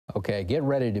Okay, get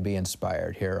ready to be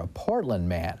inspired here. A Portland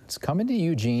man is coming to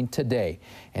Eugene today,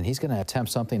 and he's going to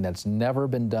attempt something that's never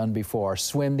been done before,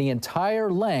 swim the entire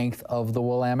length of the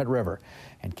Willamette River.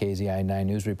 And KZI 9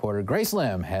 News reporter Grace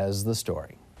Lim has the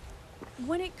story.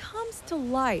 When it comes to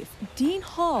life, Dean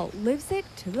Hall lives it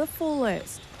to the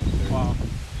fullest. Wow.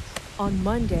 On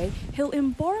Monday, he'll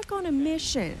embark on a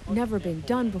mission never been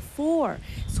done before.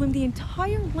 Swim the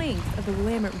entire length of the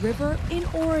Willamette River in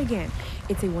Oregon.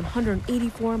 It's a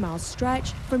 184-mile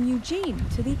stretch from Eugene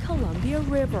to the Columbia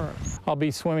River. I'll be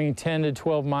swimming 10 to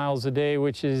 12 miles a day,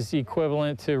 which is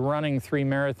equivalent to running 3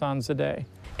 marathons a day.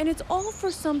 And it's all for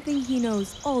something he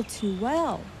knows all too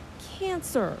well: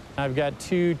 cancer. I've got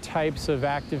 2 types of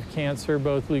active cancer,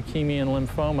 both leukemia and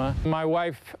lymphoma. My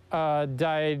wife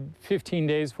died 15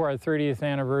 days before our 30th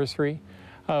anniversary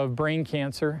of brain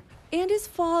cancer. And his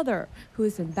father, who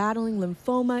has been battling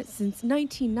lymphoma since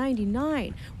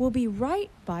 1999, will be right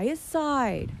by his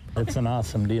side. It's an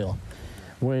awesome deal,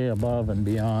 way above and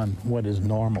beyond what is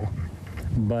normal.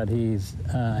 But he's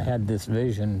had this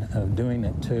vision of doing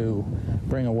it to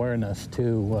bring awareness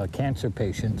to cancer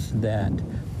patients that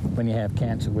when you have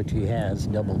cancer, which he has,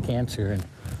 double cancer, and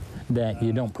that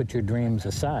you don't put your dreams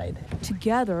aside.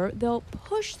 Together, they'll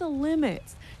push the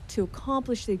limits to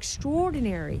accomplish the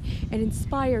extraordinary and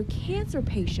inspire cancer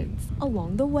patients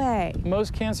along the way.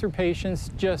 Most cancer patients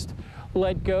just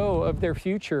let go of their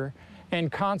future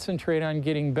and concentrate on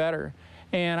getting better.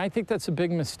 And I think that's a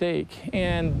big mistake.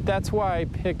 And that's why I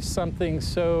picked something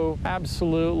so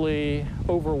absolutely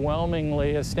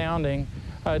overwhelmingly astounding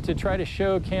to try to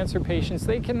show cancer patients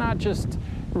they cannot just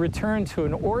return to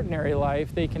an ordinary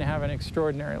life, they can have an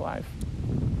extraordinary life.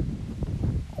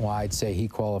 Well, I'd say he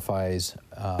qualifies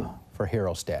for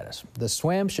hero status. The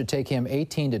swim should take him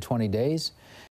 18 to 20 days.